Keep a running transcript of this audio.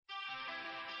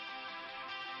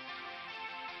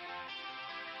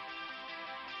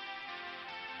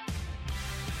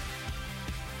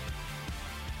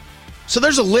So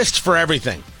there's a list for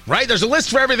everything, right? There's a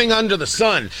list for everything under the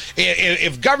sun.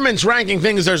 If government's ranking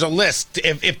things, there's a list.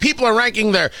 If people are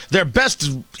ranking their best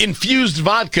infused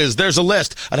vodkas, there's a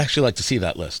list. I'd actually like to see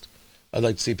that list. I'd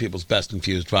like to see people's best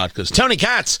infused vodkas. Tony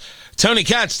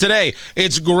Katz today.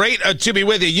 It's great to be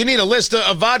with you. You need a list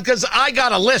of vodkas? I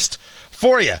got a list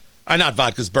for you. Not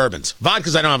vodkas, bourbons.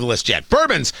 Vodkas, I don't have a list yet.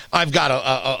 Bourbons, I've got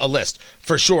a list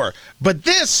for sure. But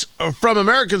this, from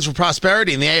Americans for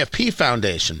Prosperity and the AFP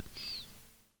Foundation,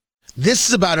 this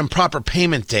is about improper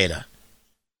payment data.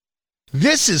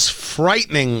 This is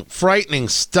frightening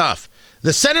stuff.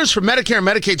 The Centers for Medicare and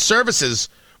Medicaid Services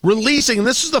releasing, and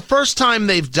this is the first time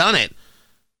they've done it,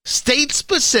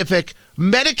 state-specific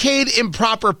Medicaid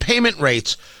improper payment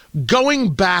rates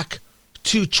going back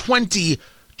to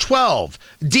 2012.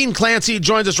 Dean Clancy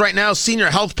joins us right now,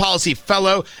 Senior Health Policy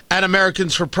Fellow at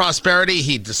Americans for Prosperity.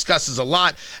 He discusses a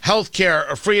lot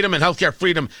healthcare freedom and healthcare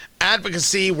freedom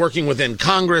advocacy, working within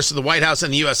Congress, the White House,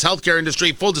 and the U.S. healthcare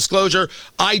industry. Full disclosure,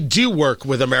 I do work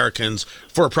with Americans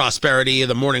for Prosperity,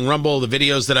 the Morning Rumble, the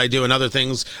videos that I do, and other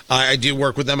things. I do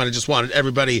work with them, and I just wanted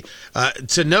everybody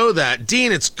to know that.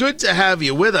 Dean, it's good to have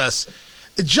you with us.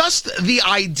 Just the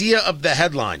idea of the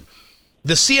headline.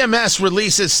 The CMS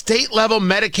releases state-level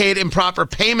Medicaid improper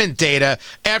payment data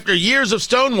after years of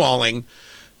stonewalling.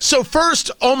 So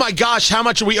first, oh my gosh, how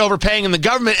much are we overpaying in the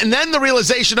government? And then the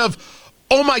realization of,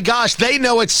 oh my gosh, they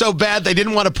know it's so bad they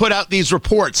didn't want to put out these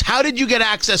reports. How did you get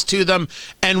access to them,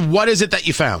 and what is it that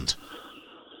you found?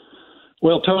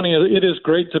 Well, Tony, it is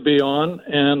great to be on,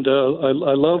 and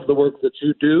I love the work that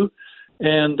you do.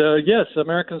 And yes,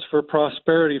 Americans for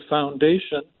Prosperity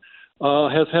Foundation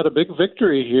has had a big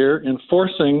victory here in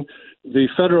forcing the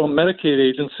federal Medicaid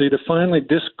agency to finally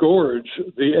disgorge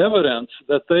the evidence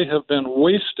that they have been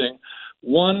wasting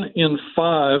 1 in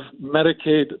 5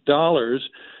 Medicaid dollars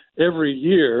every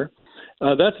year.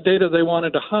 That's data they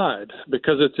wanted to hide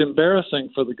because it's embarrassing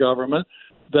for the government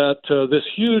that this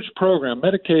huge program,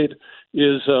 Medicaid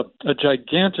is a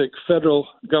gigantic federal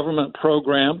government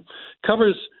program,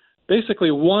 covers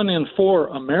basically 1 in 4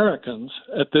 Americans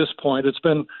at this point. It's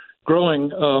been growing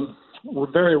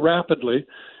very rapidly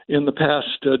in the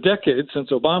past decade since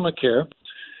Obamacare.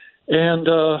 And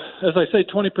as I say,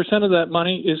 20% of that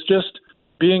money is just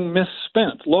being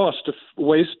misspent, lost to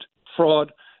waste,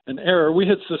 fraud, and error. We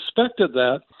had suspected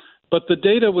that, but the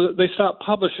data, they stopped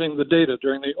publishing the data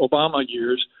during the Obama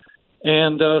years,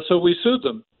 and so we sued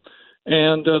them.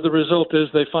 And the result is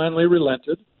they finally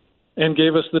relented and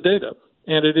gave us the data.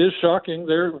 And it is shocking.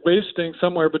 They're wasting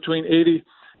somewhere between 80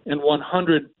 and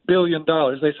 $100 billion.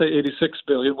 They say 86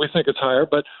 billion. We think it's higher,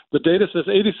 but the data says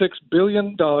 $86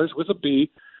 billion with a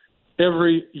B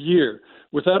every year.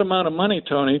 With that amount of money,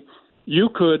 Tony, you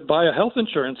could buy a health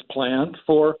insurance plan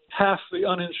for half the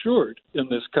uninsured in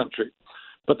this country.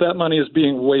 But that money is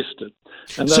being wasted.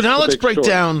 And so now let's break story.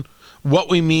 down what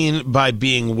we mean by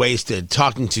being wasted.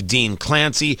 Talking to Dean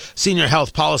Clancy, Senior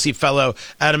Health Policy Fellow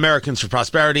at Americans for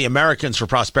Prosperity,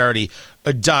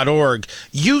 AmericansForProsperity.org.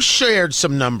 You shared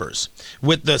some numbers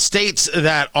with the states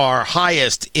that are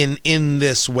highest in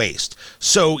this waste.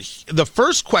 So the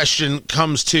first question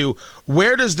comes to,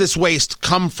 where does this waste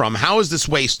come from? How is this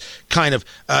waste kind of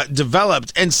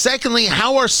developed? And secondly,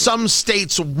 how are some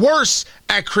states worse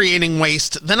at creating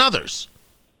waste than others?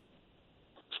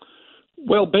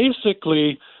 Well,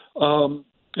 basically,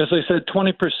 as I said,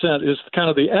 20% is kind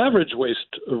of the average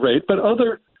waste rate, but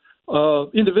other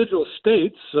individual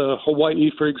states,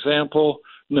 Hawaii, for example,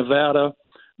 Nevada,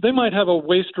 they might have a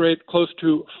waste rate close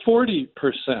to 40%,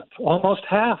 almost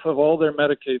half of all their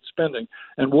Medicaid spending.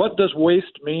 And what does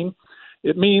waste mean?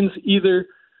 It means either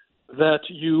that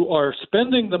you are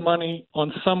spending the money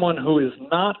on someone who is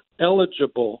not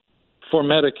eligible for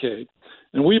Medicaid,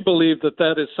 and we believe that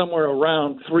that is somewhere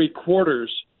around 3/4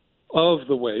 of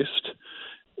the waste,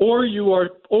 or you are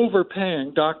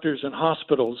overpaying doctors and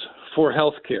hospitals for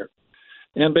health care.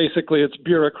 And basically, it's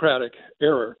bureaucratic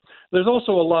error. There's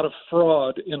also a lot of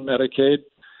fraud in Medicaid,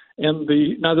 and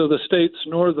neither the states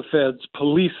nor the feds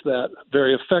police that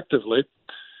very effectively.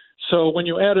 So when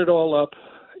you add it all up,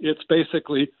 it's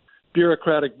basically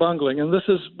bureaucratic bungling, and this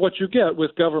is what you get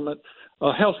with government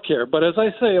health care. But as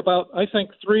I say, I think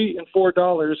 $3 and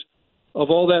 $4 of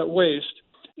all that waste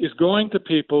is going to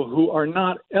people who are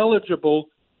not eligible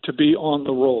to be on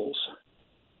the rolls.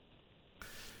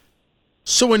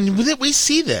 So when we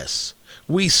see this,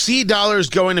 we see dollars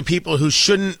going to people who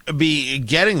shouldn't be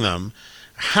getting them.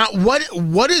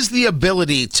 What is the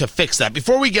ability to fix that?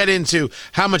 Before we get into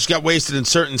how much got wasted in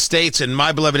certain states, and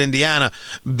my beloved Indiana,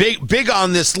 big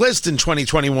on this list in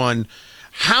 2021,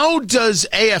 how does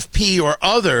AFP or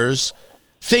others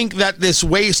think that this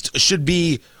waste should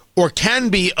be or can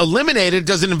be eliminated?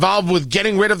 Does it involve with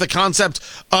getting rid of the concept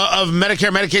of Medicare,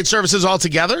 Medicaid services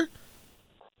altogether?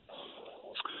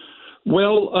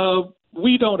 Well,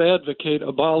 we don't advocate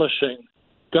abolishing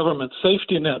government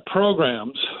safety net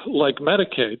programs like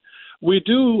Medicaid. We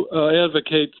do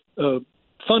advocate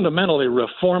fundamentally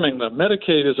reforming them.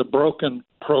 Medicaid is a broken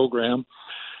program.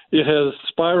 It has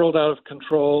spiraled out of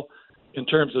control in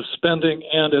terms of spending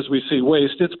and, as we see,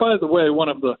 waste. It's, by the way, one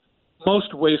of the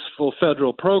most wasteful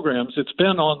federal programs. It's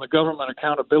been on the Government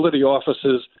Accountability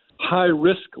Office's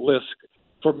high-risk list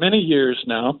for many years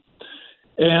now,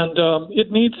 and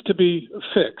it needs to be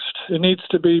fixed. It needs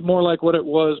to be more like what it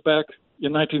was back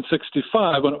in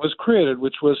 1965 when it was created,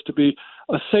 which was to be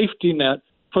a safety net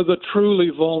for the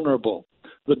truly vulnerable,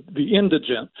 the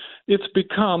indigent. It's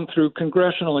become, through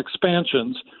congressional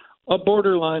expansions, a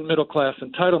borderline middle-class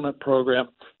entitlement program,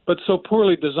 but so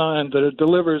poorly designed that it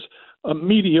delivers a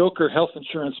mediocre health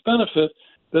insurance benefit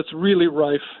that's really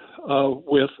rife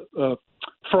with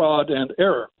fraud and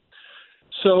error.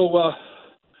 So,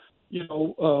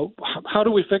 how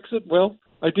do we fix it? Well,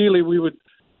 ideally, we would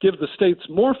give the states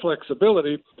more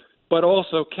flexibility, but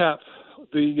also cap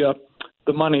the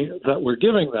money that we're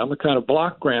giving them, a kind of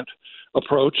block grant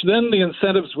approach. Then the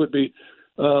incentives would be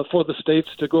for the states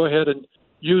to go ahead and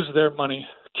use their money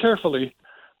carefully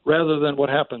rather than what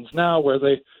happens now where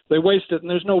they waste it and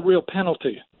there's no real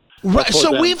penalty. Right.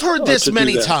 So we've heard this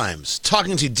many times,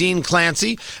 talking to Dean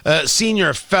Clancy,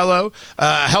 senior fellow,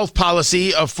 health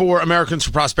policy for Americans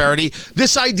for Prosperity,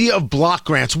 this idea of block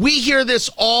grants. We hear this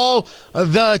all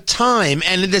the time,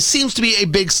 and this seems to be a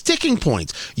big sticking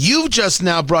point. You've just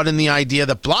now brought in the idea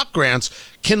that block grants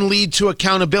can lead to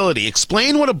accountability.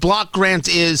 Explain what a block grant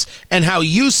is and how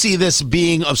you see this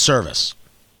being of service.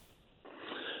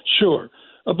 Sure.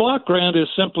 A block grant is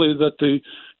simply that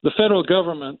the federal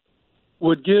government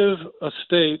would give a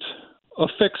state a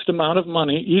fixed amount of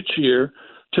money each year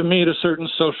to meet a certain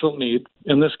social need,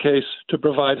 in this case, to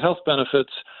provide health benefits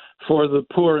for the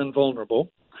poor and vulnerable.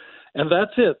 And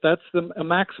that's it. That's the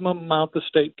maximum amount the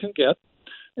state can get.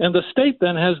 And the state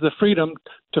then has the freedom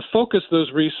to focus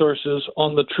those resources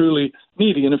on the truly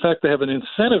needy. And in fact, they have an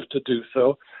incentive to do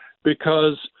so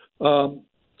because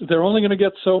they're only going to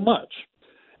get so much.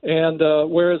 And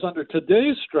whereas under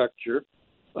today's structure,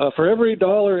 for every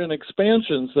dollar in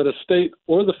expansions that a state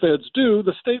or the feds do,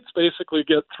 the states basically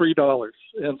get $3.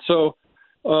 And so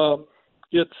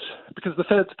it's because the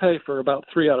feds pay for about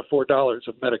 $3 out of $4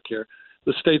 of Medicare.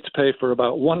 The states pay for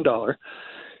about $1.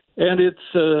 And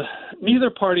it's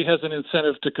neither party has an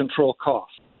incentive to control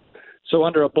costs. So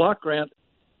under a block grant,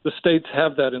 the states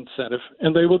have that incentive,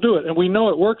 and they will do it. And we know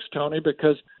it works, Tony,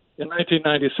 because in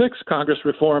 1996, Congress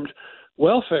reformed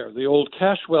welfare, the old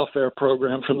cash welfare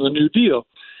program from the New Deal.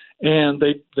 And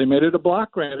they made it a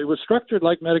block grant. It was structured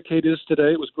like Medicaid is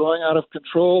today. It was growing out of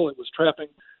control. It was trapping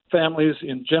families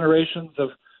in generations of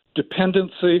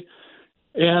dependency.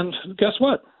 And guess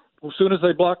what? As soon as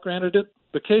they block granted it,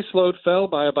 the caseload fell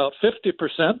by about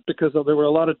 50% because there were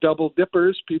a lot of double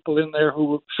dippers, people in there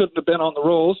who shouldn't have been on the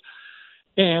rolls.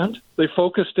 And they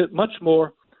focused it much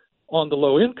more on the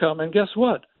low income. And guess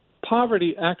what?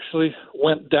 Poverty actually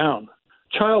went down.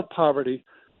 Child poverty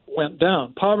went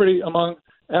down. Poverty among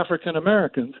African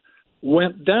Americans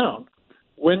went down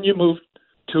when you moved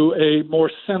to a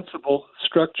more sensible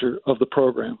structure of the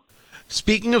program.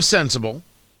 Speaking of sensible,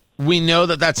 we know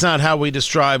that that's not how we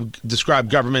describe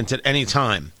government at any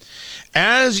time.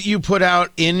 As you put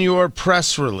out in your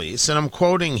press release, and I'm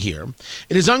quoting here,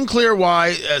 it is unclear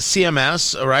why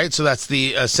CMS, all right, so that's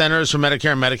the Centers for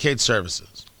Medicare and Medicaid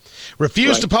Services,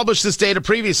 refused to publish this data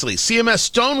previously. CMS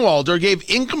stonewalled or gave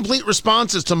incomplete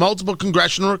responses to multiple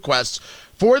congressional requests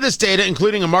for this data,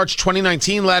 including a March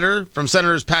 2019 letter from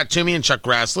Senators Pat Toomey and Chuck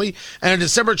Grassley, and a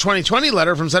December 2020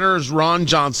 letter from Senators Ron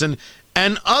Johnson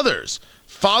and others.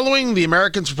 Following the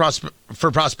Americans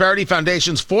for Prosperity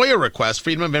Foundation's FOIA request,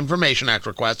 Freedom of Information Act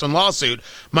request, and lawsuit,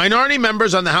 minority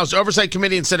members on the House Oversight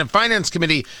Committee and Senate Finance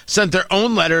Committee sent their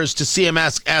own letters to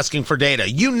CMS asking for data.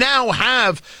 You now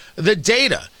have the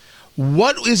data.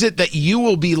 What is it that you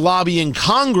will be lobbying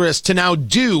Congress to now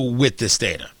do with this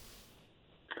data?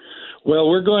 Well,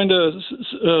 we're going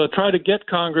to try to get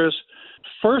Congress,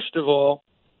 first of all,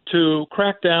 to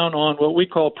crack down on what we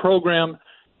call program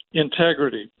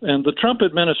integrity. And the Trump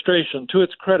administration, to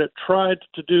its credit, tried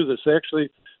to do this. They actually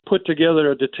put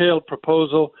together a detailed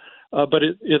proposal, but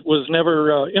it was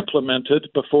never implemented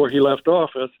before he left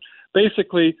office.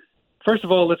 Basically, first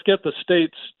of all, let's get the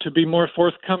states to be more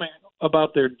forthcoming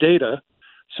about their data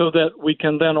so that we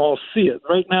can then all see it.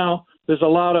 Right now, there's a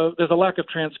lack of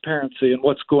transparency in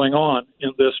what's going on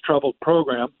in this troubled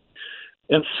program.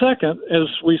 And second, as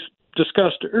we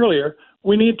discussed earlier,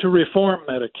 we need to reform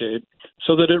Medicaid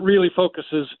so that it really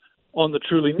focuses on the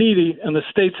truly needy, and the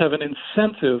states have an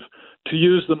incentive to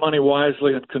use the money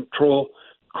wisely and control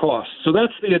costs. So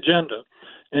that's the agenda.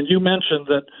 And you mentioned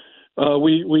that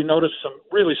we noticed some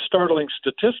really startling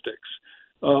statistics.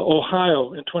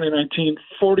 Ohio in 2019,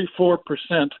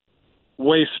 44%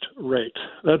 waste rate.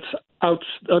 That's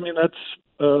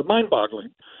mind-boggling.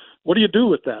 What do you do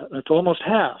with that? That's almost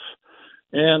half.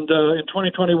 And in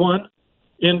 2021,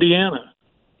 Indiana,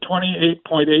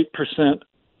 28.8%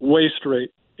 waste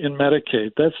rate in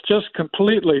Medicaid. That's just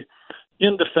completely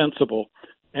indefensible.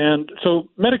 And so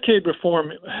Medicaid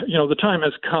reform, the time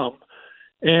has come.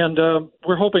 And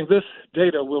we're hoping this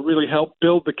data will really help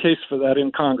build the case for that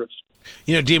in Congress.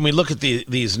 Dean, we look at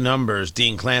these numbers.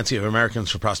 Dean Clancy of Americans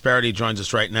for Prosperity joins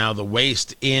us right now, the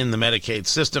waste in the Medicaid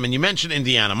system. And you mentioned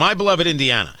Indiana, my beloved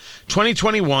Indiana,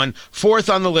 2021, fourth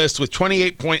on the list with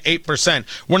 28.8%.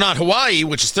 We're not Hawaii,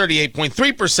 which is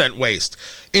 38.3% waste.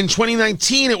 In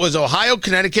 2019, it was Ohio,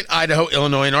 Connecticut, Idaho,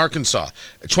 Illinois, and Arkansas.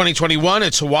 2021,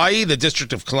 it's Hawaii, the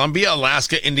District of Columbia,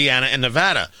 Alaska, Indiana, and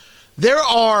Nevada. There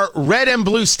are red and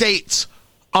blue states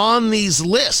on these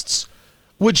lists,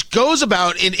 which goes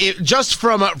about just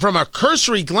from a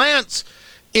cursory glance,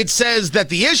 it says that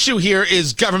the issue here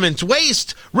is government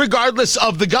waste, regardless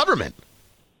of the government.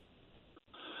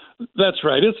 That's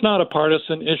right. It's not a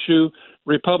partisan issue.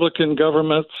 Republican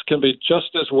governments can be just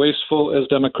as wasteful as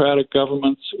Democratic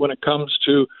governments when it comes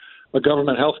to a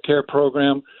government health care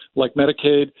program like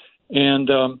Medicaid.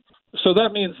 And so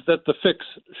that means that the fix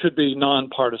should be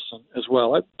nonpartisan as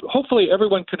well. Hopefully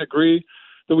everyone can agree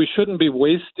that we shouldn't be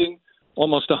wasting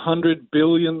almost $100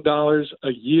 billion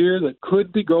a year that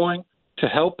could be going to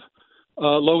help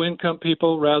low-income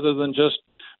people rather than just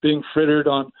being frittered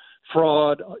on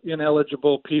fraud,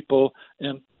 ineligible people,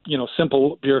 and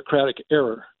simple bureaucratic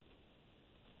error.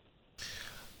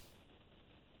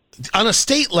 On a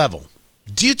state level,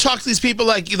 do you talk to these people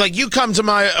like you come to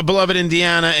my beloved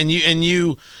Indiana and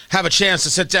you have a chance to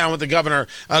sit down with the governor,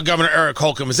 Governor Eric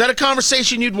Holcomb? Is that a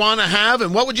conversation you'd want to have,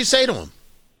 and what would you say to him?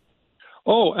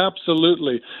 Oh,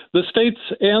 absolutely. The states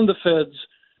and the feds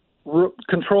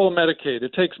control Medicaid.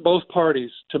 It takes both parties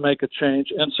to make a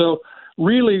change. And so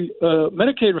really,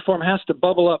 Medicaid reform has to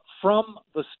bubble up from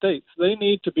the states. They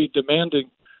need to be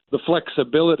demanding the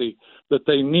flexibility that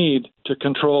they need to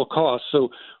control costs.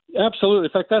 So absolutely.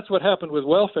 In fact, that's what happened with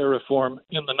welfare reform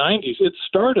in the 90s. It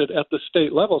started at the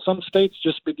state level. Some states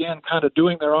just began kind of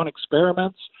doing their own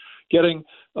experiments, getting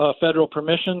federal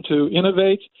permission to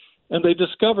innovate. And they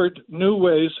discovered new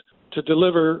ways to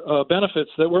deliver benefits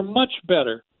that were much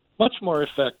better, much more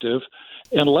effective,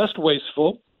 and less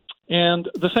wasteful. And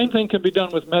the same thing can be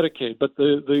done with Medicaid. But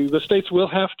the states will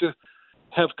have to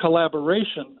have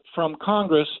collaboration from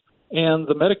Congress and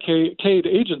the Medicaid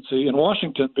agency in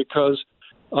Washington because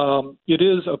it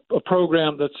is a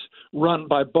program that's run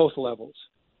by both levels.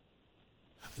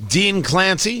 Dean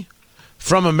Clancy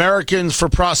from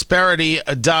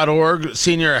AmericansForProsperity.org,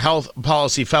 Senior Health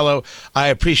Policy Fellow. I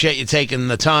appreciate you taking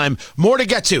the time. More to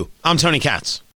get to. I'm Tony Katz.